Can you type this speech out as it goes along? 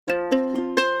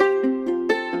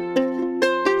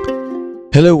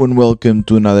Hello and welcome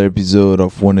to another episode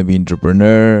of Wannabe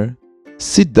Entrepreneur.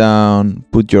 Sit down,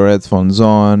 put your headphones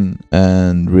on,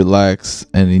 and relax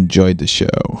and enjoy the show.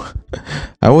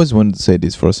 I always wanted to say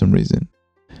this for some reason.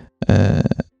 Uh,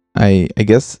 I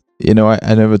guess, I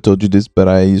never told you this, but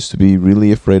I used to be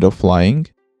really afraid of flying.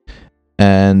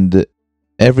 And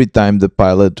every time the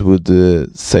pilot would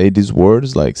say these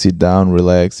words like sit down,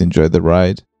 relax, enjoy the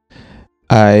ride,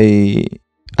 I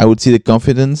I would see the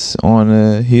confidence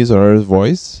on his or her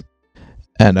voice,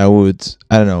 and I would,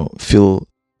 I don't know, feel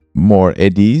more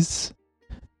at ease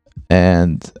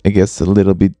and I guess a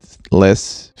little bit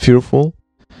less fearful.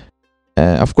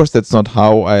 Of course, that's not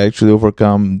how I actually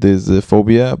overcome this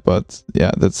phobia, but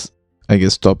yeah, that's, I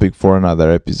guess, topic for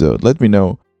another episode. Let me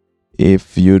know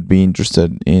if you'd be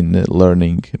interested in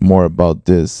learning more about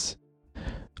this.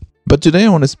 But today I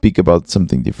want to speak about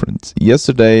something different.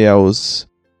 Yesterday I was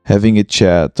having a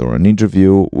chat or an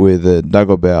interview with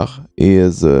Dagobert. He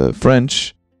is a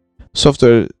French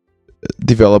software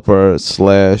developer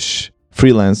slash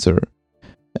freelancer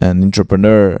and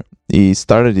entrepreneur. He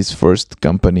started his first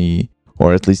company,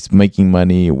 or at least making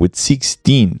money, with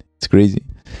 16. It's crazy.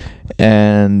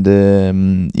 And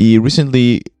he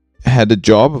recently had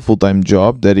a full-time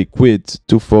job that he quit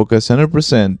to focus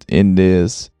 100% in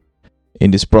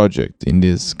this project, in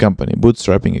this company,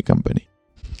 bootstrapping a company.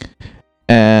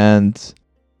 And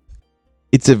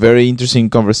it's a very interesting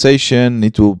conversation.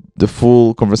 The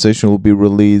full conversation will be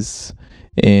released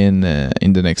in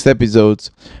the next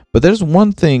episodes. But there's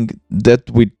one thing that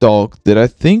we talked that I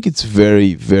think it's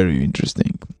very, very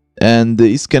interesting, and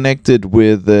it's connected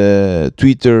with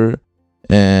Twitter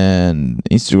and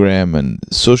Instagram and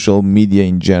social media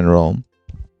in general.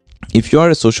 If you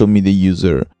are a social media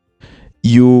user,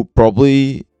 you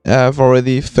probably have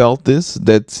already felt this,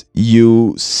 that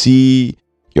you see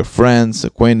your friends,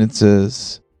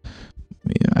 acquaintances,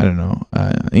 I don't know,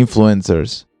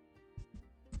 influencers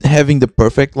having the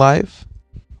perfect life,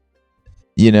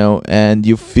 and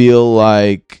you feel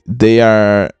like they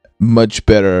are much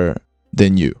better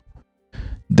than you.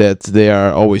 That they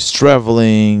are always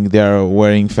traveling, they are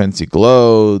wearing fancy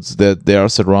clothes, that they are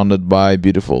surrounded by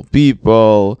beautiful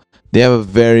people, they have a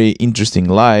very interesting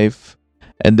life.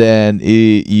 And then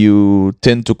you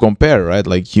tend to compare, right?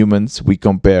 Like humans, we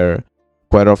compare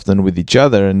quite often with each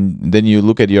other, and then you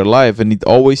look at your life and it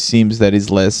always seems that it's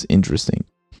less interesting.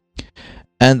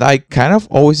 And I kind of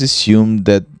always assumed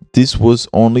that this was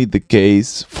only the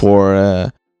case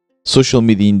for social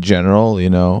media in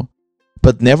general,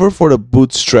 but never for the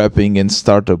bootstrapping and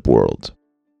startup world.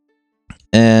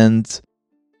 And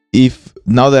if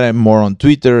now that I'm more on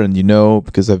Twitter, and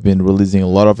because I've been releasing a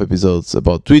lot of episodes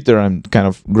about Twitter, I'm kind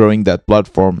of growing that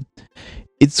platform.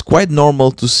 It's quite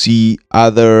normal to see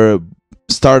other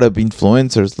startup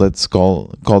influencers, let's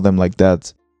call them like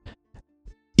that,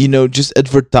 just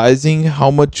advertising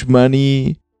how much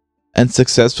money and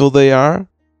successful they are,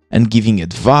 and giving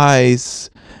advice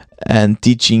and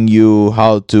teaching you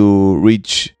how to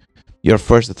reach your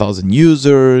first 1,000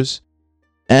 users.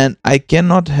 And I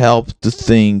cannot help to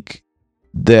think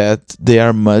that they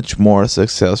are much more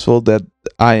successful than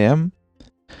I am.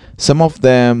 Some of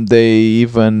them, they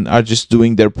even are just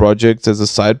doing their projects as a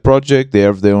side project. They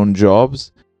have their own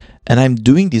jobs. And I'm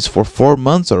doing this for 4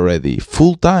 months already,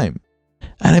 full time.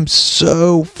 And I'm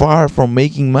so far from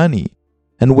making money.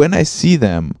 And when I see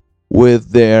them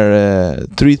with their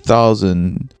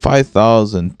 3,000,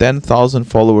 5,000, 10,000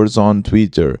 followers on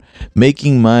Twitter,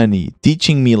 making money,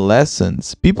 teaching me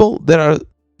lessons, people that are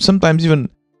sometimes even,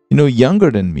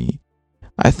 younger than me,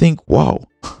 I think, wow,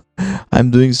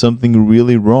 I'm doing something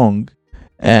really wrong,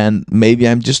 and maybe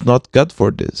I'm just not cut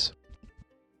for this.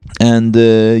 And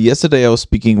yesterday I was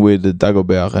speaking with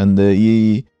Dagobert, and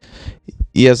he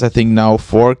has, I think, now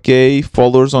 4K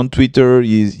followers on Twitter.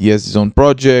 He has his own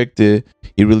project.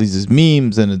 He releases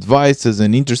memes and advices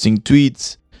and interesting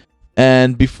tweets.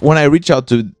 And when I reached out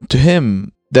to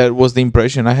him, that was the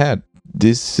impression I had.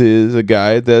 This is a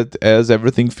guy that has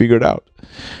everything figured out.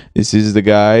 This is the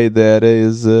guy that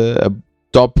is a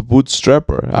top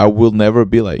bootstrapper. I will never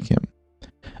be like him.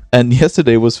 And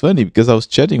yesterday was funny because I was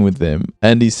chatting with him,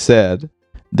 and he said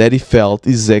that he felt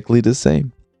exactly the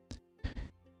same.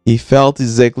 He felt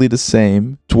exactly the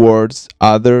same towards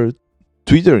other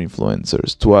Twitter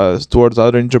influencers, towards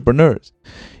other entrepreneurs.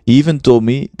 He even told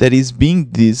me that he's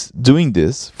doing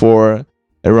this for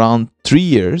around 3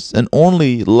 years, and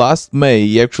only last May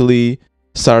he actually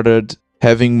started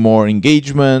having more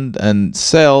engagement and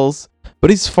sales, but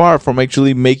he's far from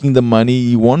actually making the money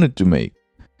he wanted to make.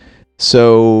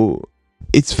 So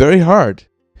it's very hard.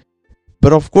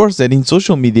 But of course that in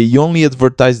social media you only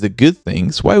advertise the good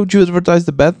things. Why would you advertise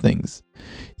the bad things?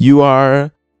 you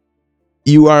are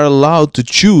allowed to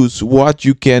choose what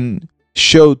you can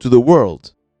show to the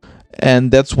world,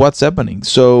 and that's what's happening.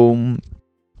 So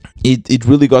it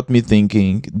really got me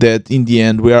thinking that in the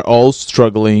end we are all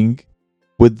struggling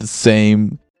with the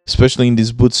same, especially in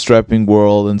this bootstrapping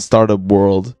world and startup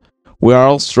world. We are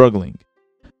all struggling,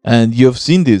 and you've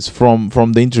seen this from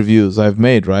the interviews I've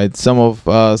made, right? Some of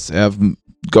us have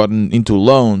gotten into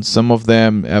loans, some of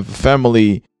them have a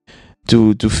family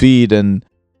to feed, and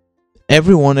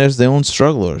everyone has their own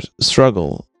struggles.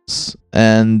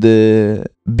 And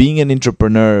being an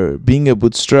entrepreneur, being a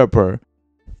bootstrapper,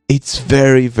 it's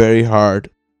very, very hard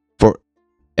for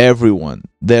everyone.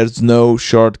 There's no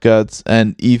shortcuts,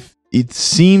 and if it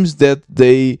seems that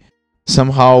they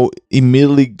somehow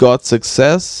immediately got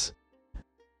success,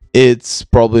 it's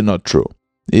probably not true.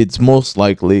 It's most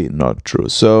likely not true.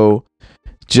 So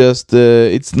just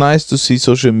it's nice to see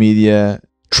social media.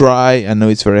 I know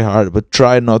it's very hard, but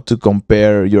try not to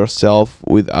compare yourself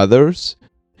with others.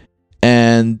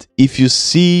 And if you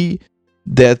see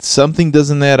that something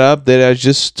doesn't add up, that are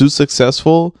just too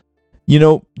successful,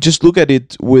 just look at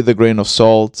it with a grain of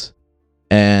salt,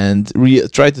 and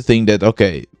try to think that,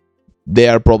 okay, they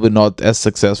are probably not as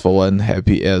successful and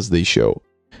happy as they show.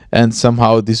 And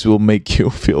somehow this will make you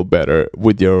feel better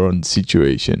with your own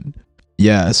situation.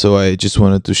 Yeah, so I just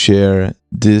wanted to share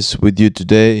this with you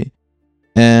today.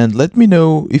 And let me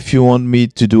know if you want me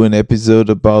to do an episode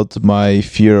about my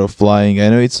fear of flying. I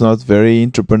know it's not very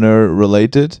entrepreneur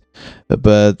related,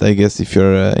 but I guess if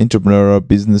you're an entrepreneur or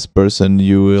business person,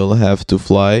 you will have to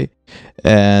fly.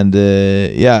 And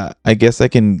yeah, I guess I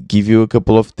can give you a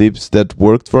couple of tips that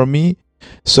worked for me.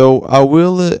 So I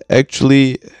will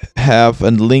actually have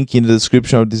a link in the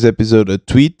description of this episode, a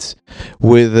tweet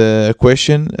with a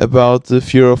question about the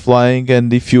fear of flying,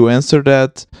 and if you answer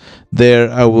that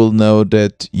there, I will know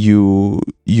that you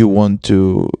want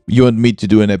me to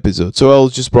do an episode. So I'll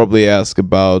just probably ask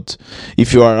about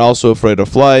if you are also afraid of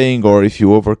flying, or if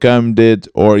you overcome it,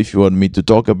 or if you want me to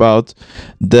talk about.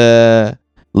 The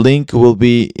link will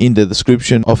be in the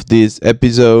description of this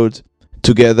episode,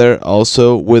 together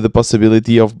also with the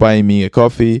possibility of buying me a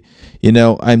coffee.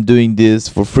 I'm doing this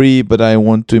for free, but I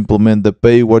want to implement the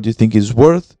pay what you think is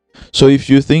worth. So if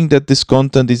you think that this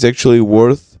content is actually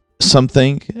worth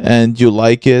something and you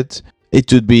like it,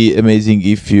 it would be amazing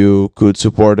if you could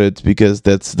support it, because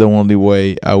that's the only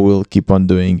way I will keep on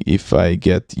doing, if I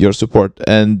get your support.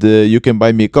 And you can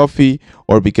buy me a coffee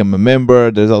or become a member.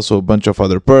 There's also a bunch of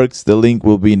other perks. The link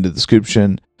will be in the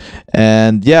description.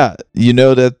 And yeah, you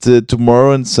know that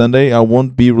tomorrow and Sunday I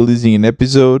won't be releasing an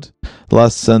episode.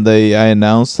 Last Sunday I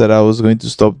announced that I was going to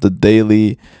stop the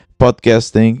daily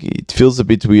podcasting. It feels a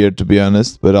bit weird, to be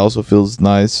honest, but also feels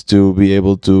nice to be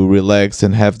able to relax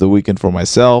and have the weekend for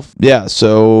myself. Yeah,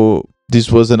 so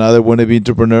this was another Wannabe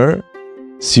Entrepreneur.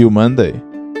 See you Monday.